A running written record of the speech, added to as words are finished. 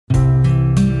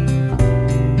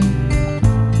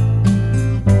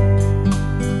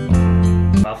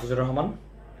Mahfuzur Rahman,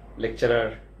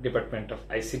 lecturer, Department of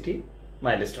ICT,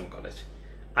 Milestone College.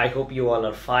 I hope you all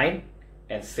are fine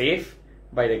and safe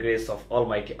by the grace of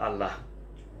Almighty Allah.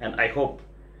 And I hope,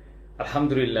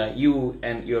 Alhamdulillah, you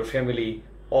and your family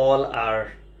all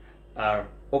are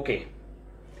okay.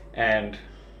 And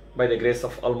by the grace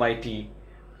of Almighty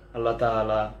Allah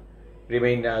Ta'ala,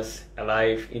 remain us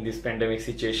alive in this pandemic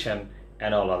situation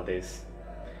and all of this.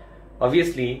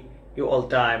 Obviously, you all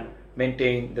time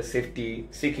maintain the safety,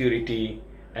 security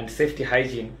and safety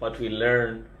hygiene what we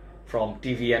learn from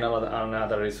TV and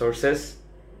other resources,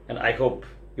 and I hope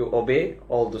you obey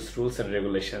all those rules and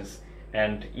regulations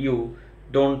and you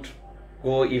don't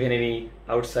go even any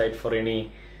outside for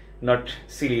any not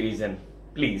silly reason.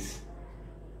 Please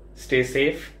stay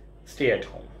safe, stay at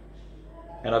home,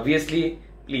 and obviously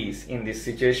please in this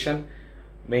situation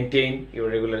maintain your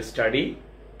regular study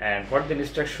and what the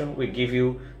instruction we give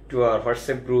you to our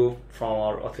WhatsApp group from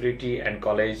our authority and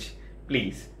college.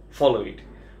 Please follow it.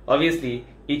 Obviously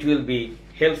it will be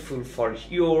helpful for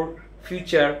your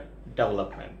future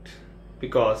development,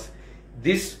 because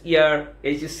this year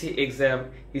H.S.C.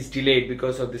 exam is delayed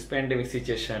because of this pandemic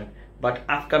situation, but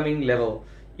upcoming level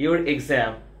your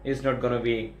exam is not going to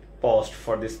be paused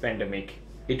for this pandemic.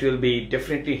 It will be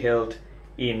definitely held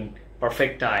in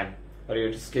perfect time or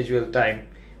your scheduled time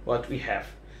what we have.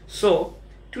 So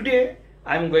today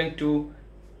I'm going to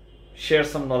share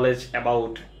some knowledge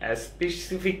about a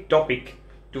specific topic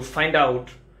to find out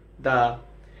the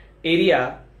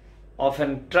area of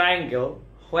a triangle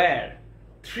where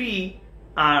 3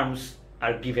 arms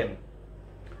are given.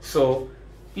 So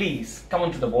please come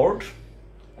onto the board.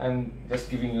 I'm just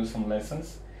giving you some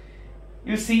lessons.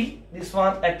 You see this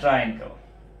one, a triangle,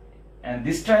 and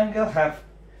this triangle have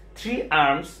 3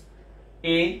 arms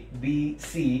A, B,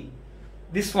 C.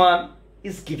 This one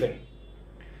is given.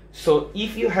 So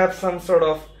if you have some sort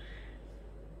of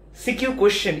CQ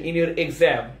question in your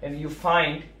exam and you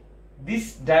find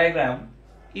this diagram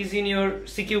is in your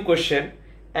CQ question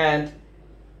and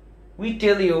we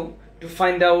tell you to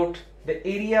find out the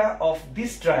area of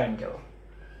this triangle,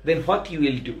 then what you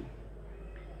will do?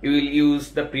 You will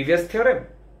use the previous theorem.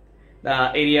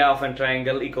 The area of a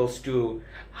triangle equals to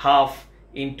half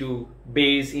into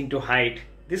base into height.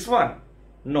 This one?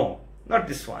 No, not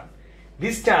this one.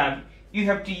 This time you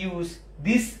have to use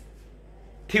this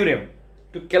theorem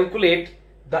to calculate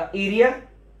the area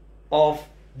of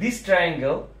this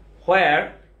triangle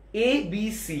where A,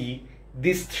 B, C,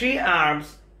 these 3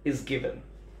 arms is given.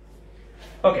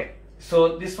 Okay,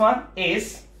 so this one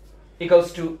is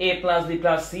equals to A plus B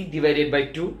plus C divided by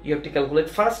 2. You have to calculate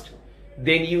first.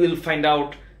 Then you will find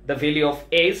out the value of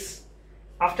S.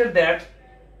 After that,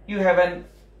 you have a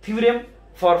theorem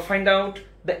for find out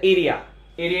the area.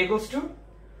 Area equals to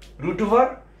root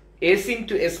over S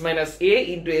into S minus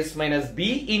A into S minus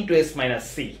B into S minus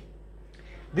C.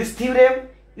 This theorem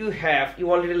you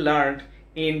already learned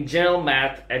in general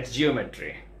math at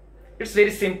geometry. It's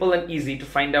very simple and easy to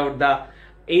find out the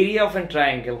area of a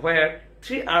triangle where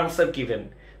 3 arms are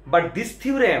given. But this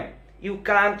theorem you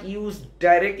can't use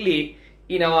directly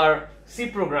in our C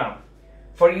program.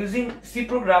 For using C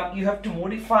program, you have to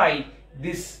modify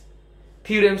this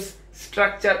theorem's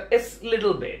structure a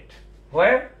little bit.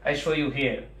 Where I show you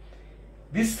here.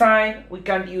 This sign we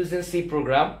can't use in C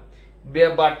program,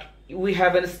 but we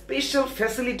have a special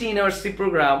facility in our C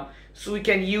program, so we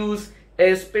can use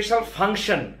a special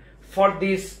function for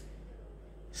this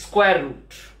square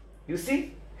root. You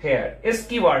see here,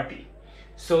 SQRT.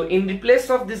 So in place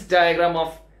of this diagram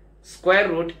of square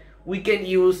root, we can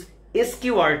use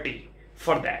SQRT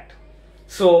for that.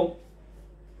 So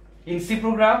in C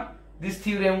program, this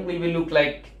theorem will look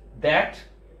like that.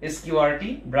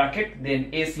 SQRT bracket, then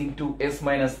S into S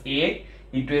minus A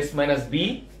into S minus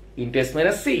B into S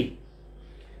minus C.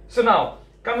 So now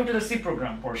coming to the C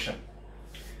program portion.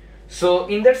 So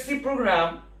in that C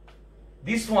program,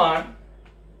 this one,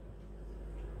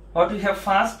 what we have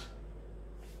first?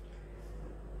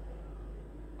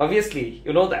 Obviously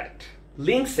you know that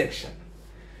link section.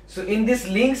 So in this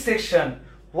link section,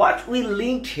 what we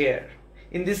linked here?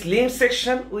 In this link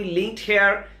section, we linked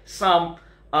here some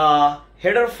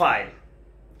header file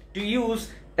to use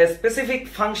a specific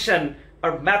function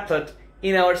or method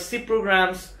in our C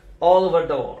programs all over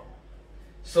the world.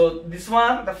 So this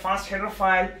one, the first header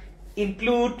file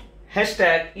include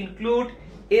include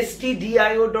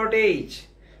stdio.h.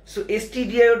 So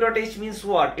stdio.h means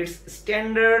what? It's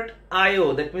standard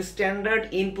IO, that means standard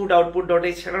input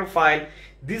output.h header file.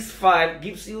 This file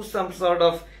gives you some sort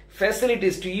of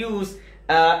facilities to use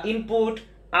input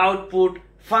output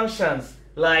functions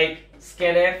like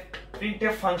scanf,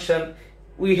 printf function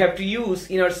we have to use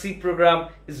in our C program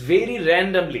is very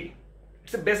randomly.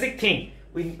 It's a basic thing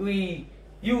we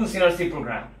use in our C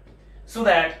program. So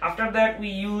that after that we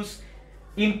use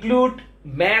include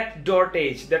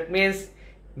math.h, that means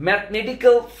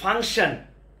mathematical function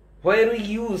where we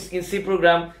use in C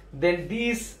program, then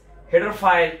this header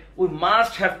file we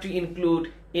must have to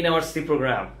include in our C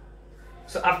program.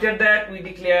 So after that we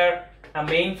declare a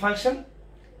main function,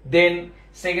 then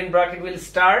second bracket will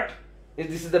start.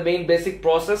 This is the main basic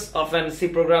process of an C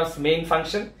program's main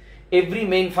function. Every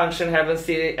main function has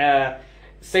a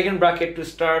second bracket to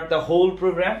start the whole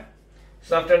program.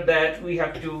 So after that we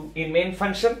have to, in main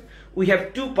function we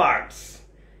have two parts,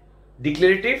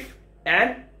 declarative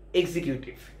and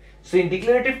executive. So in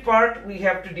declarative part we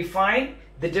have to define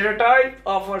the data type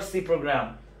of our C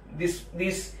program. This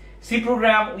C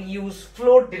program we use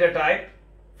float data type,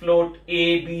 float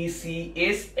A, B, C,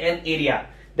 S and area.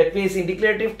 That means in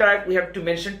declarative type we have to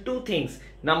mention two things.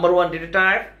 Number one, data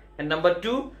type, and number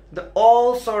two, the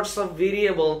all sorts of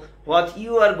variable what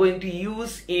you are going to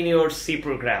use in your C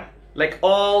program. Like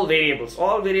all variables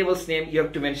name you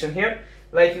have to mention here.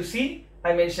 Like you see,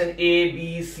 I mentioned A,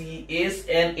 B, C, S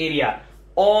and area.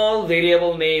 All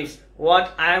variable names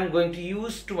what I am going to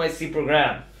use to my C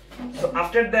program. So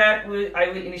after that I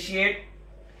will initiate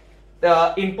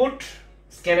the input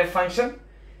scanf function.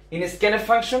 In a scanf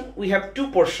function we have two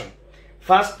portions.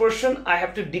 First portion I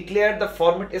have to declare the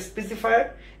format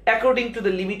specifier according to the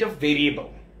limit of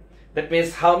variable. That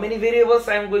means how many variables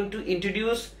I am going to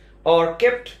introduce or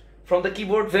kept from the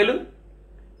keyboard value.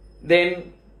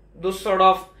 Then those sort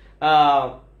of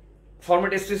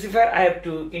format specifier I have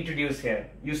to introduce here.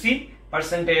 You see,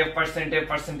 %f, %f,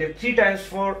 %3 times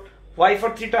 4. Why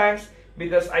for 3 times?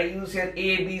 Because I use here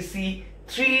A, B, C,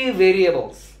 3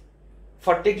 variables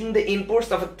for taking the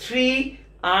inputs of 3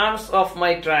 arms of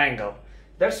my triangle.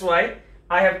 That's why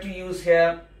I have to use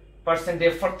here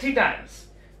 %f for 3 times.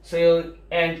 So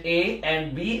and A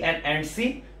and B and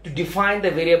C to define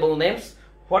the variable names.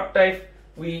 What type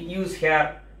we use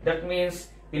here? That means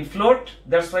in float.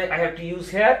 That's why I have to use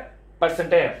here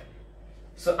 %f.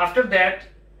 So after that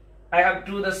I have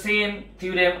to do the same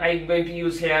theorem. I'm going to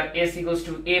use here S equals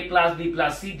to A plus B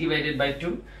plus C divided by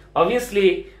 2.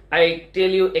 Obviously I tell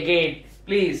you again,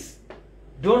 please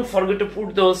don't forget to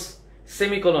put those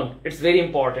semicolon. It's very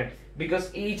important,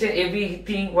 because each and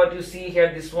everything what you see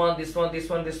here, this one,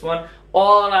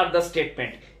 all are the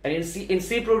statement. And in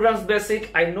C programs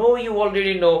basic, I know you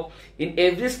already know, in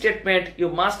every statement you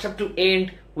must have to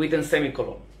end with a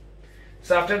semicolon.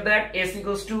 So after that S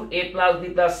equals to A plus B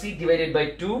plus C divided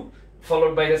by 2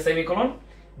 followed by the semicolon.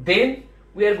 Then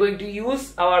we are going to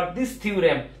use this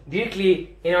theorem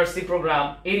directly in our C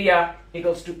program. Area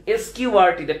equals to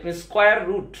SQRT, that means square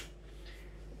root.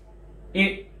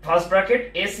 In first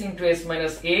bracket S into S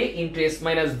minus A into S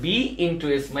minus B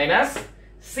into S minus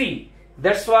C.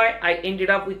 That's why I ended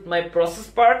up with my process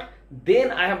part.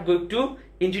 Then I am going to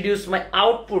introduce my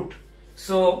output.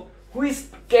 So who is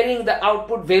carrying the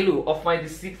output value of my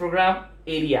C program?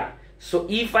 Area. So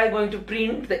if I am going to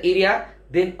print the area,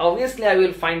 then obviously I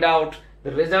will find out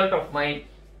the result of my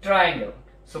triangle.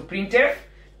 So printf,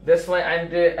 that's why I'm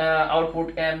the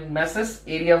output and message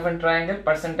area of a triangle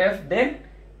 %f, then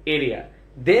area.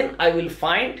 Then I will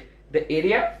find the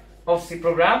area of C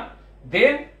program.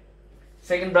 Then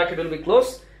second bracket will be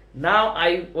closed. Now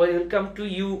I welcome to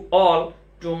you all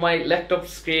to my laptop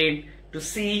screen to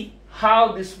see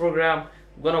how this program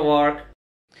gonna work.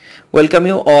 Welcome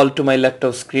you all to my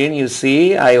laptop screen. You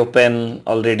see I open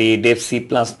already dev C++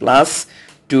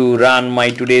 to run my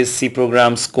today's C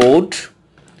programs code.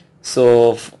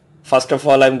 So first of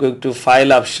all I'm going to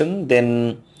file option,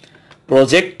 then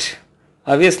project,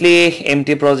 obviously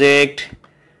empty project,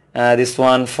 this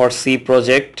one for C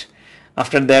project.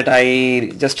 After that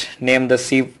I just name the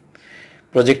C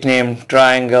project name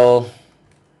triangle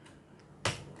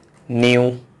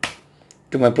new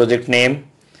to my project name.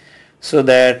 So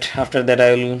that after that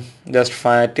I will just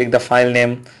take the file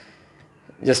name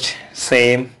just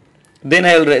same. Then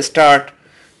I will start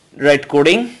write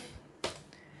coding.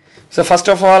 So first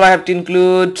of all I have to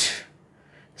include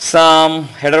some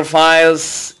header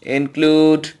files,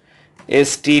 include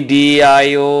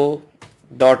stdio.h,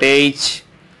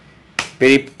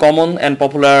 very common and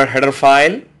popular header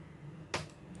file.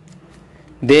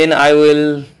 Then I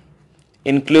will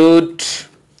include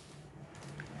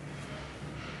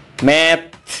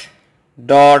math.h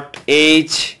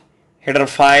header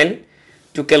file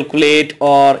to calculate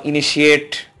or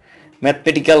initiate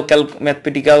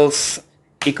mathematical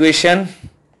equation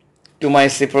to my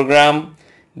C program.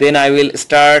 Then I will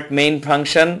start main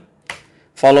function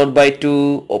followed by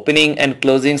 2 opening and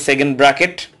closing second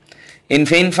bracket. In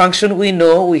main function we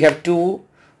know we have two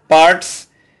parts,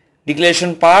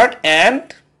 declaration part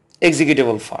and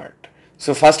executable part.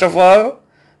 So first of all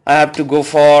I have to go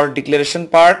for declaration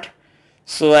part.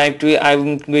 So I'm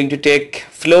going to take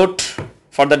float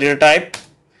for the data type.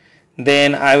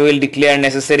 Then I will declare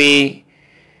necessary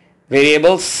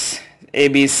variables a,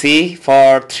 b, c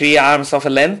for 3 arms of a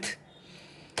length,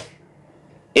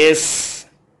 s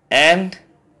and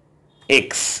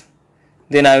x.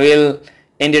 Then I will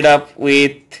end it up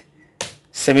with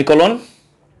semicolon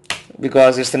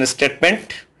because it's a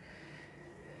statement.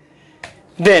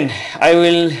 Then I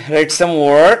will write some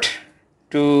word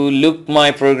to look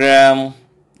my program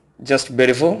just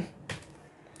beautiful.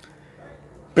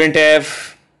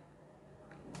 Printf,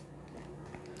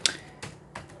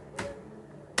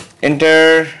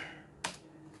 enter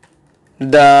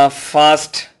the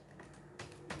first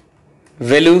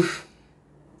value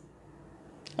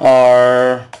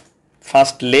or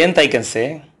first length, I can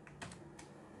say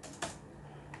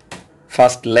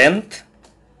first length.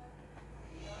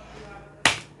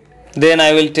 Then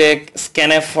I will take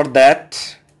scanf for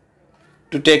that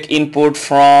to take input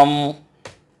from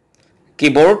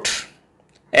keyboard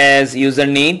as user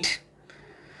need.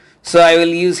 So I will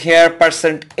use here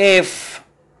 %f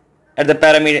at the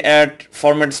parameter at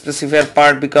format specifier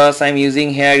part because I'm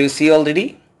using here, you see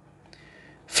already,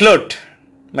 float.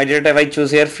 My data type I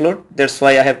choose here float, that's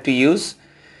why I have to use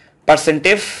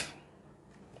 %f.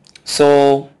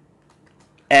 So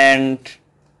and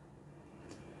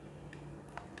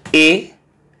a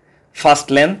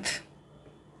first length.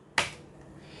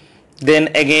 Then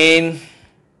again,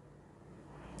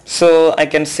 so I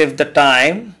can save the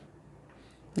time,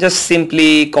 just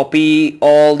simply copy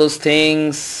all those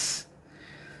things,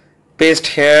 paste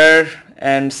here,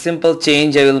 and simple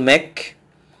change I will make,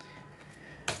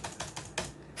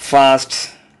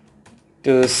 first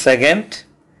to second,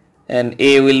 and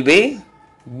a will be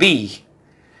b.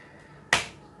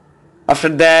 After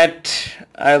that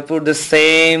I'll put the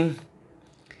same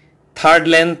third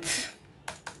length,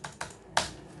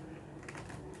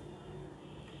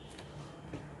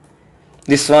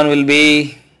 this one will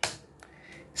be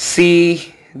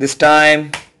c this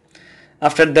time.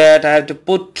 After that I have to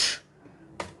put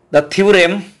the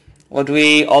theorem what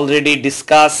we already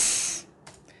discussed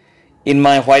in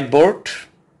my whiteboard,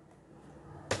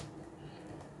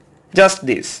 just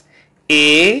this,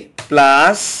 a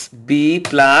plus b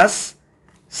plus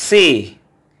c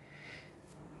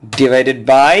divided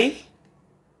by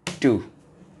 2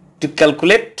 to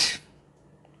calculate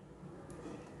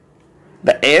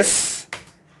the s.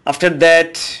 After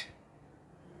that,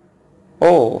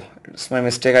 oh, it's my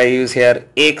mistake, I use here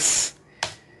x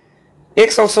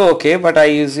also okay, but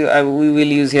we will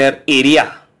use here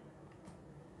area.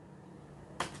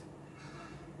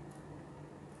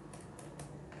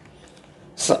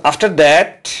 So after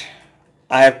that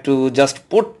I have to just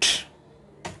put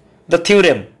the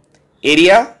theorem,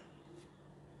 area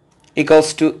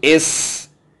equals to SQRT,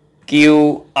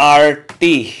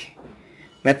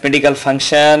 mathematical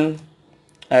function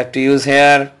I have to use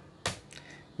here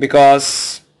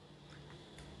because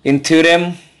in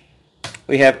theorem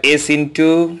we have S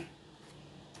into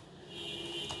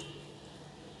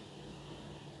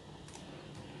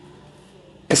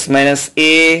S minus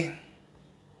A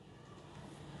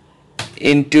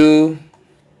into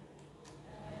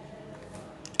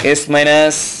S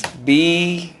minus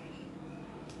B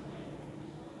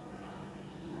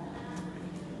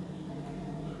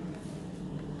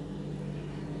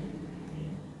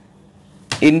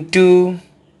into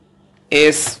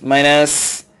S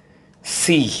minus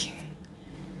C.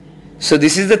 So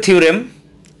this is the theorem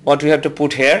what we have to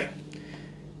put here.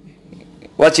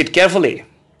 Watch it carefully.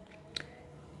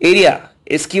 Area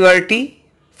SQRT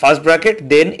first bracket,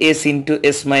 then S into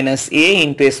S minus A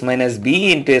into S minus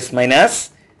B into S minus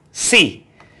C.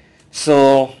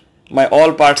 So my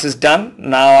all parts is done.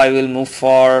 Now I will move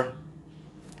for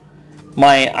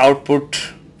my output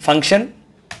function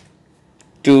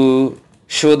to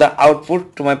show the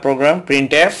output to my program,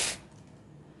 printf.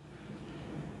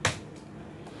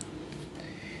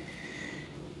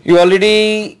 You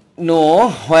already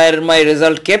know where my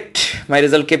result kept. My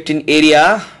result kept in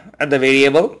area at the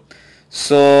variable.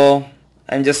 So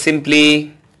I'm just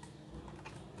simply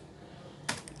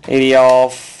area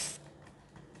of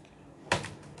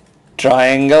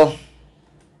triangle.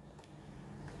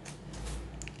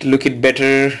 To look it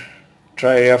better,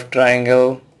 area of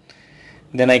triangle.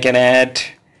 Then I can add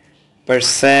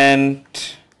 %f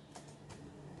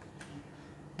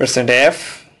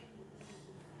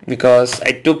because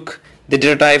I took the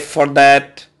data type for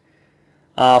that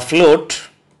float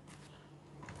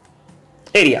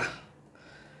area.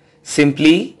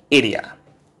 simply area.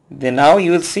 Then now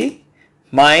you will see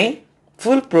my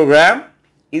full program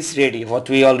is ready. What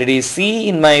we already see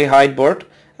in my whiteboard,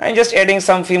 I'm just adding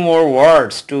some few more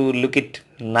words to look it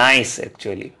nice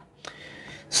actually.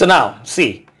 So now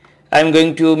see, I'm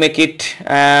going to make it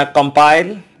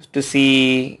compile to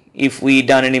see if we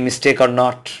done any mistake or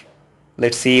not.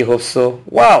 Let's see, hope so.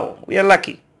 Wow, we are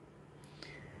lucky.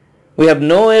 We have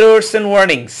no errors and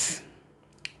warnings.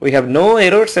 We have no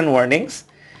errors and warnings.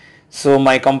 So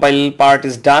my compile part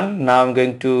is done. Now I'm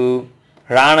going to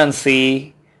run and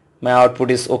see my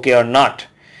output is okay or not.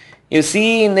 You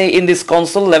see in this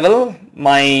console level,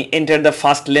 my enter the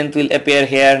first length will appear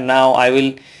here. Now I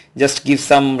will just give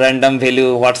some random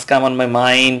value what's come on my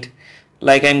mind,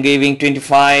 like I'm giving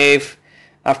 25.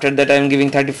 After that I'm giving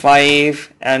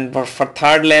 35, and for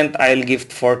third length I'll give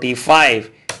 45.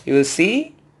 You will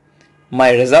see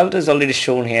my result is already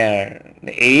shown here.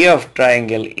 The area of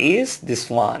triangle is this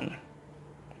one.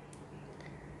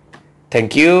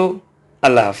 Thank you.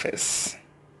 Allah Hafiz.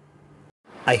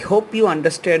 I hope you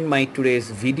understand my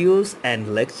today's videos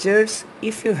and lectures.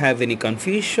 If you have any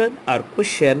confusion or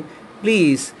question,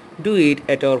 please do it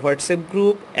at our WhatsApp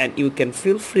group, and you can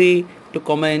feel free to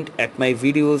comment at my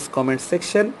videos comment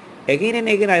section. Again and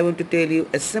again I want to tell you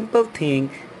a simple thing.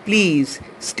 Please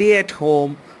stay at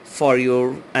home for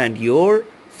your and your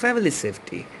family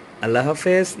safety. Allah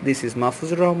Hafiz. This is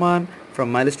Mahfuzur Rahman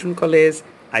from Milestone College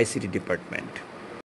ICT department.